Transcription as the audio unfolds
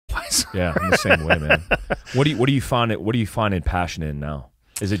things. Yeah, I'm the same way, man. What do you find passion in now?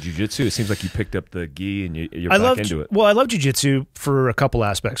 Is it jiu-jitsu? It seems like you picked up the gi and you're back into it. Well, I love jiu-jitsu for a couple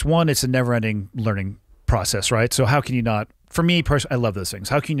aspects. One, it's a never-ending learning process, right? So how can you not, for me personally, I love those things.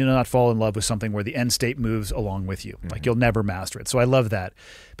 How can you not fall in love with something where the end state moves along with you? Like you'll never master it. So I love that.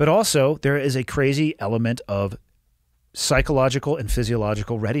 But also there is a crazy element of psychological and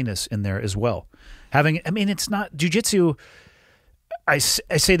physiological readiness in there as well. I mean, it's not jiu-jitsu. I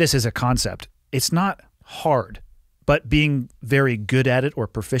say this as a concept. It's not hard. But being very good at it or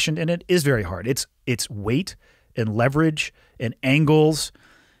proficient in it is very hard. It's weight and leverage and angles,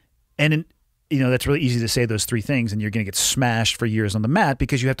 and that's really easy to say those three things, and you're going to get smashed for years on the mat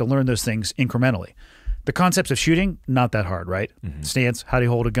because you have to learn those things incrementally. The concepts of shooting, not that hard, right? Stance, how do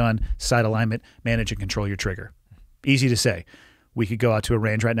you hold a gun, sight alignment, manage and control your trigger. Easy to say. We could go out to a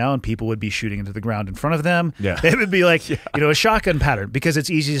range right now and people would be shooting into the ground in front of them. Yeah. It would be like a shotgun pattern because it's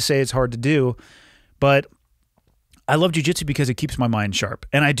easy to say, it's hard to do, but I love jiu-jitsu because it keeps my mind sharp.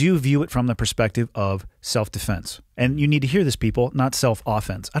 And I do view it from the perspective of self-defense. And you need to hear this, people, not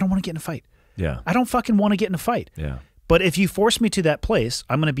self-offense. I don't want to get in a fight. Yeah. I don't fucking want to get in a fight. Yeah. But if you force me to that place,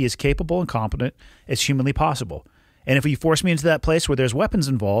 I'm going to be as capable and competent as humanly possible. And if you force me into that place where there's weapons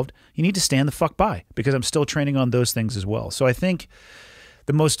involved, you need to stand the fuck by because I'm still training on those things as well. So I think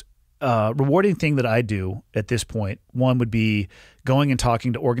the most rewarding thing that I do at this point, one would be going and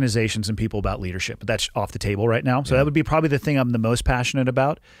talking to organizations and people about leadership. But that's off the table right now. So that would be probably the thing I'm the most passionate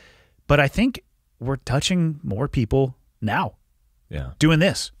about. But I think we're touching more people now doing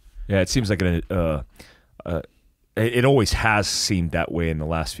this. Yeah, it seems like it always has seemed that way in the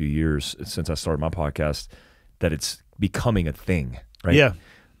last few years since I started my podcast, that it's becoming a thing, right? Yeah.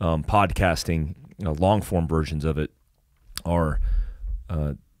 Podcasting, long form versions of it are,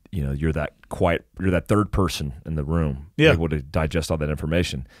 you're that third person in the room, able to digest all that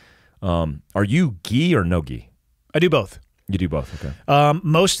information. Are you gi or no gi? I do both. You do both, okay.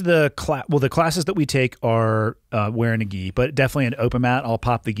 Most of the classes that we take are wearing a gi, but definitely an open mat. I'll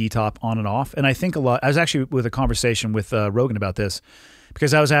pop the gi top on and off. And I think a lot, I was actually with a conversation with Rogan about this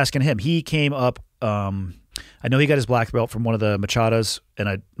because I was asking him. He came up, I know he got his black belt from one of the Machadas, and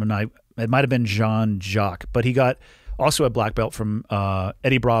it might have been Jean-Jacques, but he got also a black belt from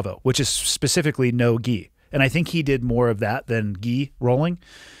Eddie Bravo, which is specifically no gi. And I think he did more of that than gi rolling.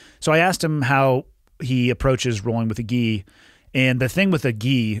 So I asked him how he approaches rolling with a gi. And the thing with a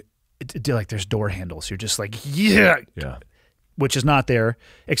gi, like there's door handles. You're just like, yeah. Which is not there,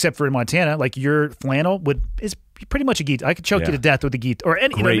 except for in Montana. Like your flannel is pretty much a gi. I could choke you to death with a gi. Or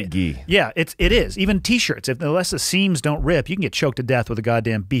any great gi. Yeah, it is. Even T-shirts, unless the seams don't rip, you can get choked to death with a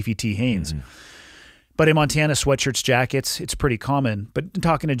goddamn beefy T. Hanes. But in Montana, sweatshirts, jackets, it's pretty common. But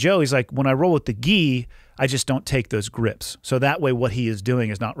talking to Joe, he's like, when I roll with the gi, I just don't take those grips. So that way what he is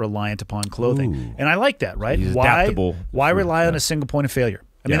doing is not reliant upon clothing. Ooh. And I like that, right? He's adaptable. Why rely on a single point of failure?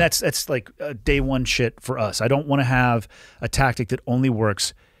 I mean, that's like day one shit for us. I don't want to have a tactic that only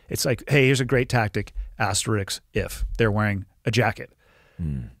works. It's like, hey, here's a great tactic, asterisk, if they're wearing a jacket.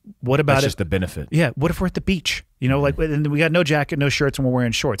 What about that's just the benefit? Yeah. What if we're at the beach? Like, and we got no jacket, no shirts, and we're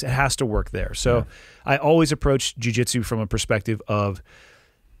wearing shorts. It has to work there. So I always approach jiu-jitsu from a perspective of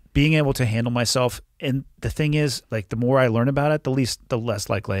being able to handle myself. And the thing is, like, the more I learn about it, the less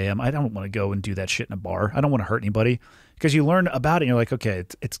likely I am. I don't want to go and do that shit in a bar. I don't want to hurt anybody because you learn about it and you're like, okay,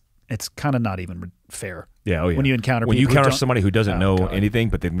 it's kind of not even fair. Yeah, when you encounter somebody who doesn't know anything,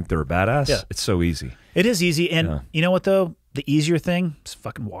 but they think they're a badass, it's so easy. It is easy. And you know what, though? The easier thing is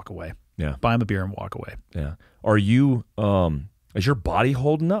fucking walk away. Yeah. Buy him a beer and walk away. Yeah. Are you, is your body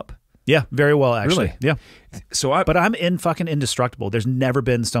holding up? Yeah, very well, actually. Really? Yeah. But I'm fucking indestructible. There's never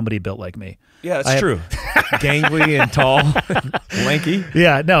been somebody built like me. Yeah, that's true. Gangly and tall, lanky.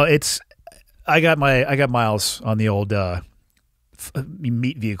 Yeah, no, I got Miles on the old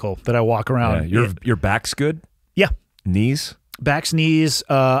meat vehicle that I walk around. Yeah, your back's good? Yeah. Knees? Back's knees.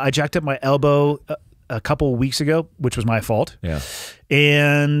 I jacked up my elbow a couple of weeks ago, which was my fault. Yeah.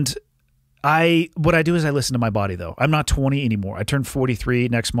 And what I do is I listen to my body, though. I'm not 20 anymore. I turn 43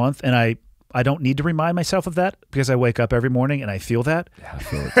 next month, and I don't need to remind myself of that because I wake up every morning and I feel that. Yeah, I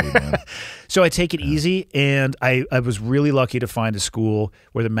feel it too, man. So I take it easy, and I was really lucky to find a school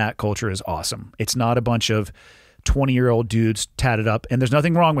where the mat culture is awesome. It's not a bunch of 20-year-old dudes tatted up, and there's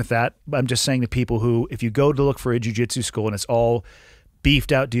nothing wrong with that. I'm just saying to people who, if you go to look for a jiu-jitsu school and it's all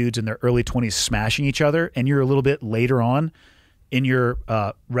beefed out dudes in their early 20s smashing each other, and you're a little bit later on in your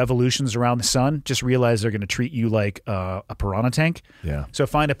revolutions around the sun, just realize they're going to treat you like a piranha tank. Yeah. So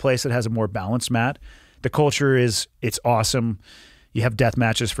find a place that has a more balanced mat. The culture it's awesome. You have death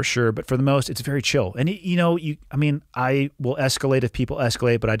matches for sure, but for the most, it's very chill. And you know, I mean, I will escalate if people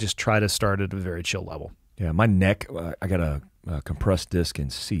escalate, but I just try to start at a very chill level. Yeah, my neck, I got a compressed disc in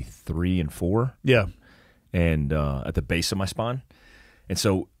C3 and 4. Yeah, and at the base of my spine, and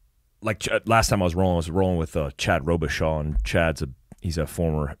so like last time I was rolling with Chad Robichaud, and he's a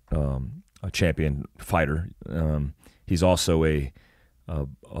former a champion fighter. He's also a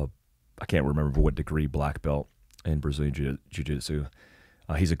I can't remember what degree, black belt in Brazilian jiu-jitsu.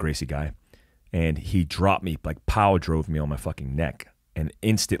 He's a Gracie guy, and he dropped me, like pow drove me on my fucking neck, and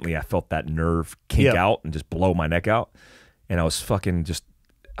instantly I felt that nerve kink out and just blow my neck out, and I was fucking just,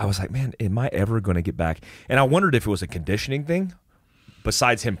 I was like, man, am I ever going to get back? And I wondered if it was a conditioning thing,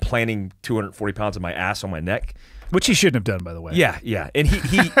 besides him planting 240 pounds of my ass on my neck. Which he shouldn't have done, by the way. Yeah, yeah. And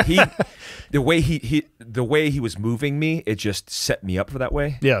he the way he was moving me, it just set me up for that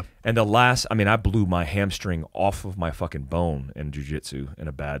way. Yeah. And I blew my hamstring off of my fucking bone in jiu-jitsu in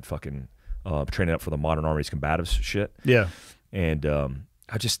a bad fucking training up for the modern armies combatives shit. Yeah. And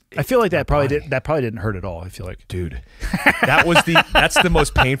I feel like that probably didn't hurt at all. I feel like, dude, that's the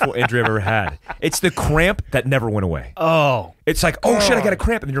most painful injury I've ever had. It's the cramp that never went away. Oh, it's like, oh shit, I got a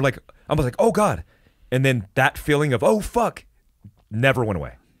cramp, and then you're like, I was like, oh god, and then that feeling of, oh fuck, never went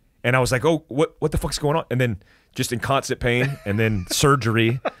away, and I was like, oh, what the fuck's going on? And then just in constant pain, and then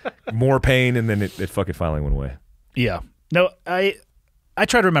surgery, more pain, and then it fucking finally went away. Yeah, no, I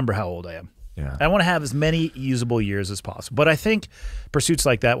try to remember how old I am. Yeah. I want to have as many usable years as possible. But I think pursuits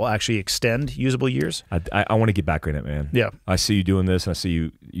like that will actually extend usable years. I want to get back in it, man. Yeah. I see you doing this, and I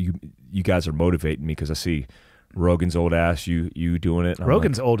see you guys are motivating me, because I see Rogan's old ass, you doing it.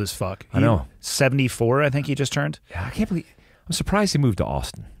 Rogan's like, old as fuck. I know. 74, I think he just turned. Yeah, I can't believe. I'm surprised he moved to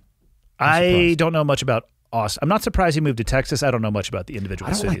Austin. I don't know much about Austin. I'm not surprised he moved to Texas. I don't know much about the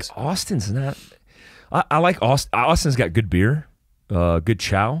individual cities. Like Austin's not. I like Austin. Austin's got good beer, good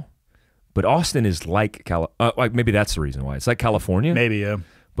chow. But Austin is like like maybe that's the reason why. It's like California. Maybe, yeah.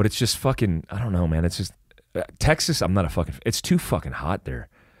 But it's just fucking, I don't know, man. It's just Texas, I'm not a fucking, it's too fucking hot there.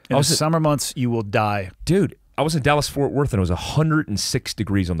 In the summer months, you will die. Dude, I was in Dallas Fort Worth, and it was 106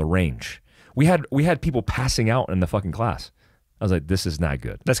 degrees on the range. We had people passing out in the fucking class. I was like, this is not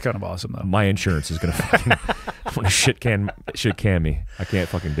good. That's kind of awesome, though. My insurance is going to fucking shit can me. I can't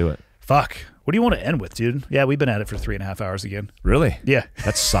fucking do it. Fuck. What do you want to end with, dude? Yeah, we've been at it for 3.5 hours again. Really? Yeah.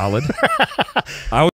 That's solid. I